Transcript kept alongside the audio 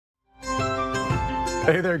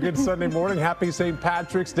Hey there, good Sunday morning. Happy St.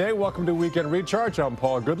 Patrick's Day. Welcome to Weekend Recharge. I'm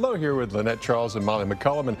Paul Goodlow here with Lynette Charles and Molly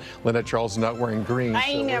McCollum. And Lynette Charles is not wearing green.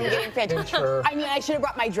 I know, I'm getting fit. I mean, I should have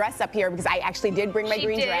brought my dress up here because I actually did bring my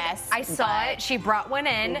green dress. I saw it. She brought one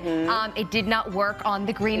in. It did not work on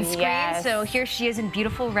the green screen. So here she is in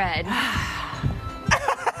beautiful red.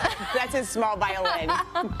 That's a small violin.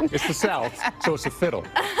 It's the South, so it's a fiddle.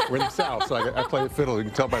 We're in the South, so I play a fiddle. You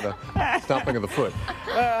can tell by the stomping of the foot.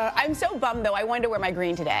 I'm so bummed, though. I wanted to wear my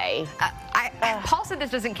green today. Paul said this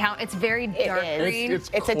doesn't count. It's very dark green. It's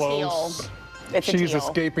a teal. It's a She's teal.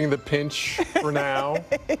 escaping the pinch for now.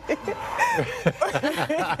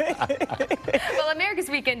 Well, America's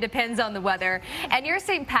weekend depends on the weather, and your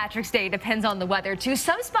St. Patrick's Day depends on the weather, too.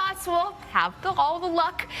 Some spots will have all the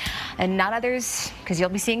luck, and not others, because you'll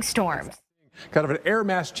be seeing storms. Kind of an air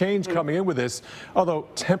mass change coming in with this, although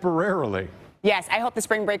temporarily. Yes, I hope the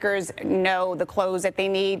spring breakers know the clothes that they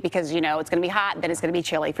need because, you know, it's going to be hot, then it's going to be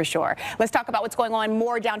chilly for sure. Let's talk about what's going on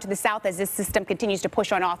more down to the south as this system continues to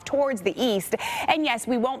push on off towards the east. And yes,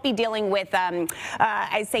 we won't be dealing with,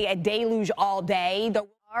 I'd say, a deluge all day.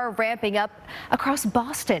 Are ramping up across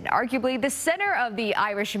Boston, arguably the center of the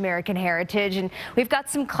Irish-American heritage. And we've got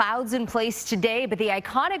some clouds in place today, but the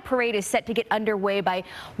iconic parade is set to get underway by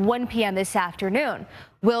 1 p.m. this afternoon.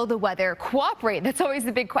 Will the weather cooperate? That's always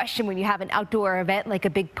the big question when you have an outdoor event like a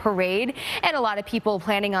big parade and a lot of people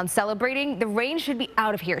planning on celebrating. The rain should be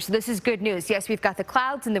out of here, so this is good news. Yes, we've got the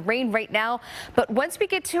clouds and the rain right now, but once we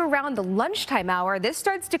get to around the lunchtime hour, this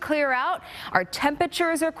starts to clear out. Our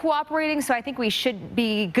temperatures are cooperating, so I think we should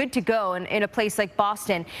be good to go in a place like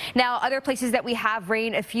Boston. Now, other places that we have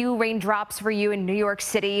rain, a few raindrops for you in New York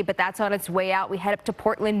City, but that's on its way out. We head up to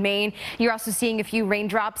Portland, Maine. You're also seeing a few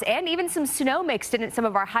raindrops and even some snow mixed in at some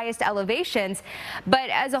of our highest elevations, but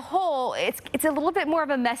as a whole, it's a little bit more of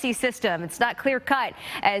a messy system. It's not clear cut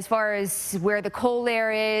as far as where the cold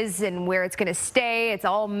air is and where it's going to stay. It's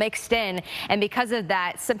all mixed in, and because of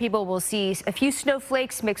that, some people will see a few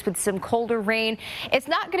snowflakes mixed with some colder rain. It's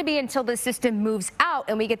not going to be until the system moves out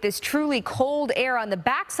and we get this truly cold air on the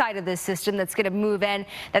backside of this system that's going to move in,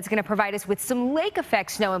 that's going to provide us with some lake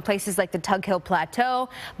effect snow in places like the Tug Hill Plateau,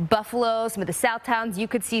 Buffalo, some of the south towns. You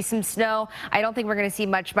could see some snow. I don't think we're going to see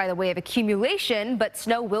much by the way of accumulation, but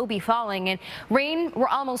snow will be falling. And rain, we're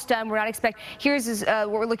almost done. We're not expecting. Here's what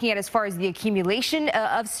we're looking at as far as the accumulation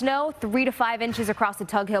of snow, 3 to 5 inches across the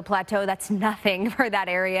Tug Hill Plateau. That's nothing for that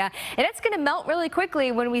area. And it's going to melt really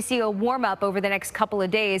quickly when we see a warm up over the next couple of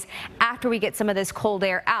days after we get some of this cold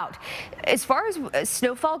air out. As far as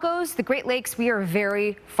snowfall goes, the Great Lakes, we are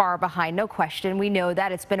very far behind, no question. We know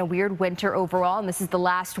that. It's been a weird winter overall, and this is the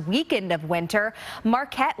last weekend of winter.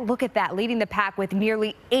 Marquette, look at that, leading the pack with nearly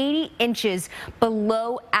 80 inches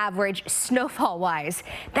below average snowfall wise.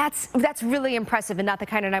 That's really impressive and not the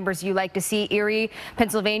kind of numbers you like to see. Erie,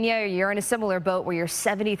 Pennsylvania, you're in a similar boat where you're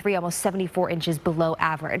 73, almost 74 inches below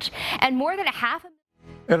average. And more than a half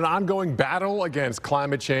In an ongoing battle against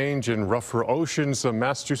climate change and rougher oceans, some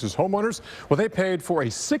Massachusetts homeowners, well, they paid for a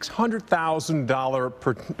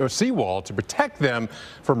 $600,000 seawall to protect them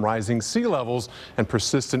from rising sea levels and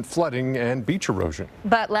persistent flooding and beach erosion.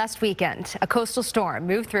 But last weekend, a coastal storm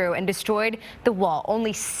moved through and destroyed the wall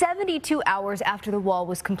only 72 hours after the wall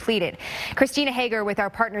was completed. Christina Hager with our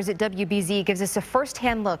partners at WBZ gives us a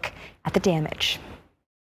first-hand look at the damage.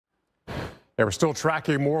 Yeah, we're still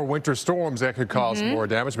tracking more winter storms that could cause more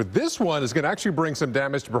damage, but this one is going to actually bring some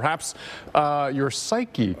damage to perhaps your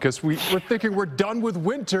psyche, because we're thinking we're done with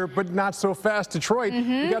winter, but not so fast. Detroit,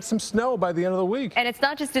 we got some snow by the end of the week. And it's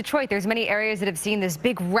not just Detroit. There's many areas that have seen this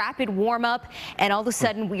big rapid warm up, and all of a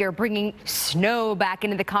sudden we are bringing snow back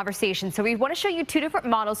into the conversation. So we want to show you two different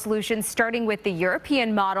model solutions, starting with the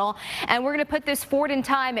European model, and we're going to put this forward in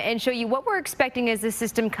time and show you what we're expecting as the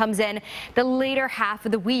system comes in the later half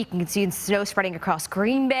of the week. You can see snow spreading across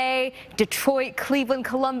Green Bay, Detroit, Cleveland,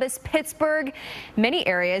 Columbus, Pittsburgh, many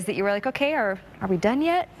areas that you were like, okay, are we done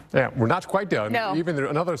yet? Yeah, we're not quite done. No. Even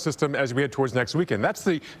another system as we head towards next weekend. That's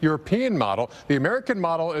the European model. The American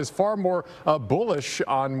model is far more bullish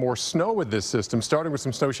on more snow with this system, starting with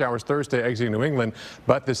some snow showers Thursday exiting New England,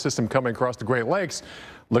 but this system coming across the Great Lakes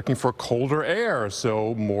looking for colder air,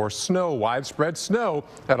 so more snow, widespread snow,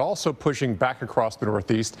 and also pushing back across the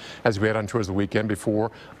Northeast as we head on towards the weekend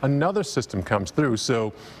before another system comes through.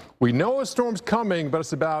 So we know a storm's coming, but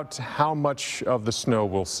it's about how much of the snow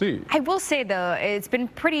we'll see. I will say, though, it's been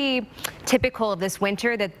pretty typical of this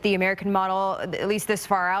winter that the American model, at least this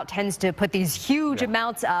far out, tends to put these huge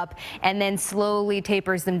amounts up and then slowly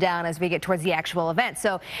tapers them down as we get towards the actual event.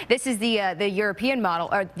 So this is the European model,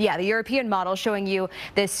 the European model showing you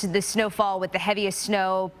the snowfall with the heaviest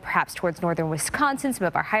snow, perhaps towards northern Wisconsin, some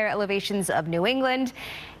of our higher elevations of New England.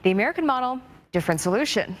 The American model, different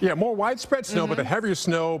solution. Yeah, more widespread snow, but the heavier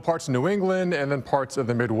snow, parts of New England and then parts of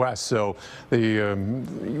the Midwest. So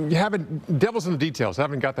you haven't, devil's in the details,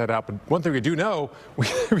 haven't got that out. But one thing we do know, we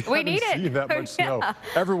haven't need it. seen that much snow.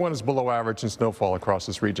 Everyone is below average in snowfall across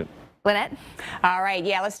this region. Lynette? All right,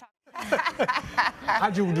 yeah, let's talk.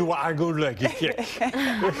 How'd you do? I go like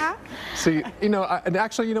it. See, and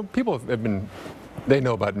actually, people have been, they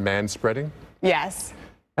know about man spreading. Yes.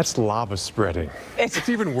 That's lava spreading. It's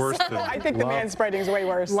even worse than I think the man spreading is way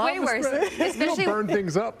worse. Way worse. Especially burn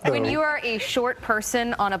things up, though. When you are a short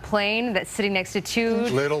person on a plane that's sitting next to two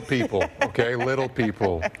little people, okay, little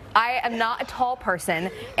people. I am not a tall person,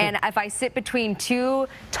 and if I sit between two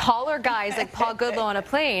taller guys like Paul Goodlow on a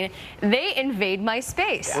plane, they invade my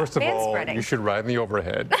space. First of all, you should ride in the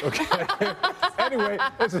overhead, okay? Anyway,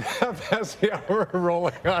 it's half past the hour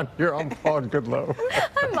rolling on here. I'm Paul Goodlow.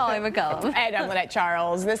 I'm Molly McCollum. And I'm Lynette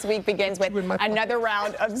Charles. This week begins with another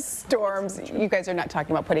round of storms. You guys are not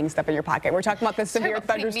talking about putting stuff in your pocket. We're talking about the severe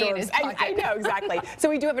thunderstorms. I know, exactly. So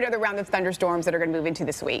we do have another round of thunderstorms that are going to move into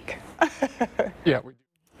this week. Yeah. We do.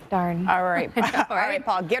 Darn. All right. All right,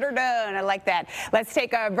 Paul, get her done. I like that. Let's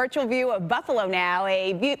take a virtual view of Buffalo now.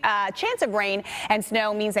 A chance of rain and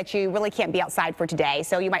snow means that you really can't be outside for today.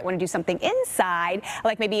 So you might want to do something inside,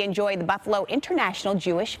 like maybe enjoy the Buffalo International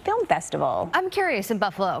Jewish Film Festival. I'm curious, in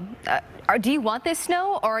Buffalo, do you want this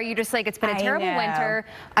snow, or are you just like, it's been a terrible winter,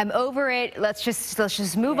 I'm over it, let's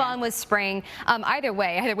just move on with spring? Either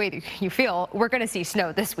way you feel, we're going to see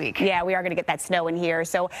snow this week. Yeah, we are going to get that snow in here.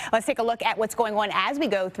 So let's take a look at what's going on as we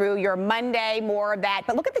go through your Monday, more of that.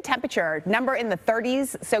 But look at the temperature, number in the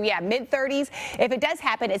 30s. So yeah, mid 30s. If it does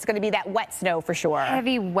happen, it's going to be that wet snow for sure.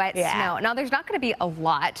 Heavy, wet snow. Now, there's not going to be a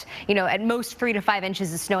lot, at most 3 to 5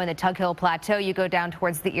 inches of snow in the Tug Hill Plateau. You go down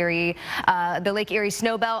towards the Lake Erie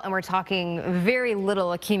snow belt, and we're talking very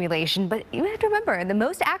little accumulation. But you have to remember, the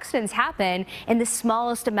most accidents happen in the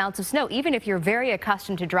smallest amounts of snow, even if you're very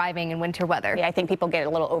accustomed to driving in winter weather. Yeah, I think people get a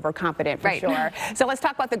little overconfident for sure. So let's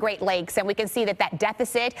talk about the Great Lakes, and we can see that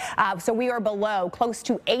deficit. So we are below close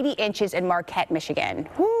to 80 inches in Marquette, Michigan.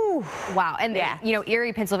 Whew. Wow. And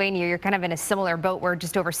Erie, Pennsylvania, you're kind of in a similar boat. We're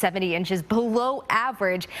just over 70 inches below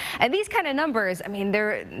average. And these kind of numbers, I mean,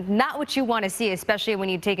 they're not what you want to see, especially when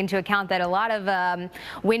you take into account that a lot of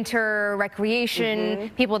winter recreation,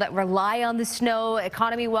 people that rely on the snow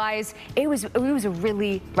economy-wise, it was a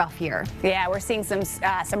really rough year. Yeah, we're seeing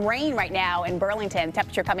some rain right now in Burlington.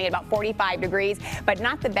 Temperature coming at about 45 degrees, but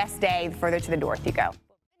not the best day the further to the north you go.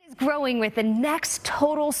 Growing with the next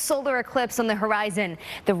total solar eclipse on the horizon.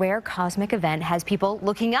 The rare cosmic event has people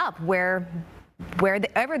looking up wherever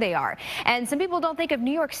they are. And some people don't think of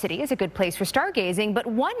New York City as a good place for stargazing, but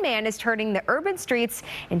one man is turning the urban streets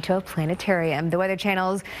into a planetarium. The Weather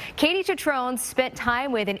Channel's Katie Citrone spent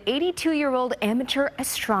time with an 82-year-old amateur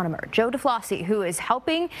astronomer, Joe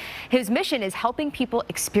DeFlossie, his mission is helping people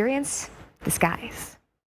experience the skies.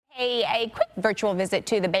 A quick virtual visit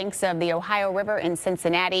to the banks of the Ohio River in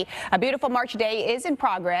Cincinnati. A beautiful March day is in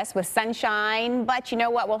progress with sunshine, but you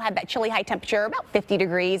know what? We'll have that chilly high temperature, about 50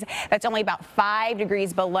 degrees. That's only about 5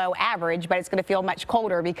 degrees below average, but it's going to feel much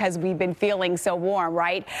colder because we've been feeling so warm,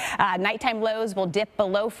 right? Nighttime lows will dip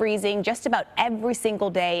below freezing just about every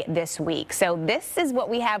single day this week. So this is what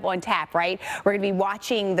we have on tap, right? We're going to be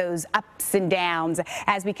watching those ups and downs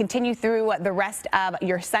as we continue through the rest of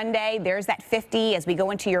your Sunday. There's that 50 as we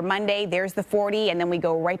go into your Monday, there's the 40, and then we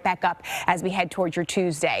go right back up as we head towards your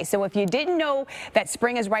Tuesday. So if you didn't know that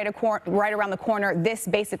spring is right around the corner, this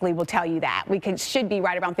basically will tell you that. We should be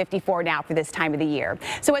right around 54 now for this time of the year.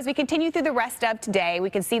 So as we continue through the rest of today, we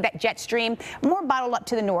can see that jet stream more bottled up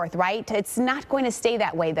to the north, right? It's not going to stay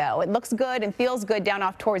that way, though. It looks good and feels good down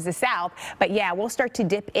off towards the south, but yeah, we'll start to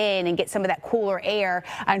dip in and get some of that cooler air.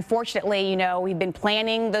 Unfortunately, we've been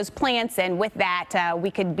planting those plants, and with that, we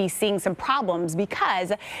could be seeing some problems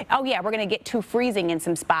because oh yeah, we're going to get to freezing in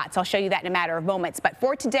some spots. I'll show you that in a matter of moments. But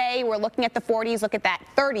for today, we're looking at the 40s, look at that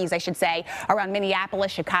 30s, I should say, around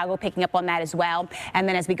Minneapolis, Chicago, picking up on that as well. And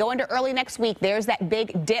then as we go into early next week, there's that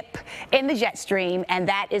big dip in the jet stream, and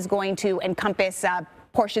that is going to encompass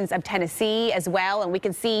portions of Tennessee as well. And we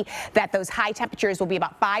can see that those high temperatures will be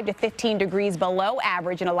about 5 to 15 degrees below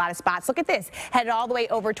average in a lot of spots. Look at this, headed all the way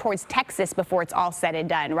over towards Texas before it's all said and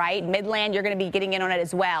done, right? Midland, you're going to be getting in on it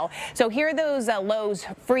as well. So here are those lows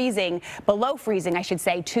freezing, below freezing, I should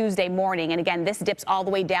say, Tuesday morning. And again, this dips all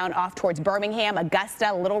the way down off towards Birmingham,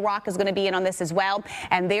 Augusta, Little Rock is going to be in on this as well.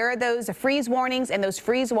 And there are those freeze warnings and those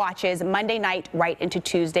freeze watches Monday night right into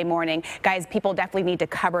Tuesday morning. Guys, people definitely need to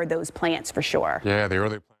cover those plants for sure. Yeah, the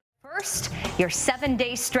early. First, your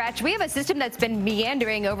 7-day stretch. We have a system that's been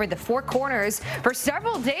meandering over the Four Corners for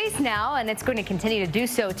several days now, and it's going to continue to do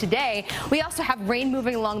so today. We also have rain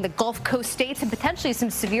moving along the Gulf Coast states and potentially some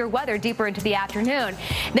severe weather deeper into the afternoon.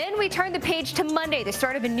 Then we turn the page to Monday, the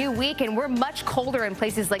start of a new week, and we're much colder in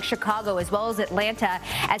places like Chicago as well as Atlanta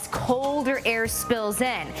as colder air spills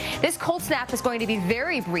in. This cold snap is going to be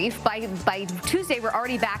very brief. By Tuesday, we're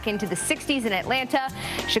already back into the 60s in Atlanta,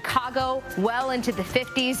 Chicago, well into the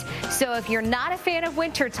 50s. So if you're not a fan of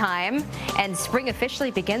winter time, and spring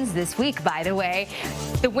officially begins this week, by the way,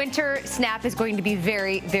 the winter snap is going to be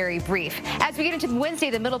very, very brief. As we get into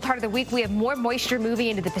Wednesday, the middle part of the week, we have more moisture moving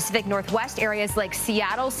into the Pacific Northwest, areas like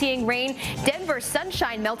Seattle seeing rain, Denver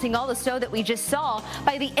sunshine melting all the snow that we just saw.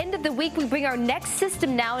 By the end of the week, we bring our next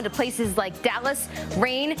system now into places like Dallas,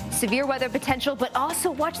 rain, severe weather potential, but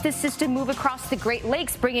also watch this system move across the Great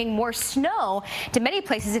Lakes, bringing more snow to many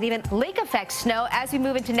places and even lake effect snow as we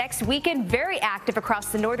move into next weekend. Very active across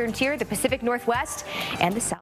the northern tier, the Pacific Northwest, and the South.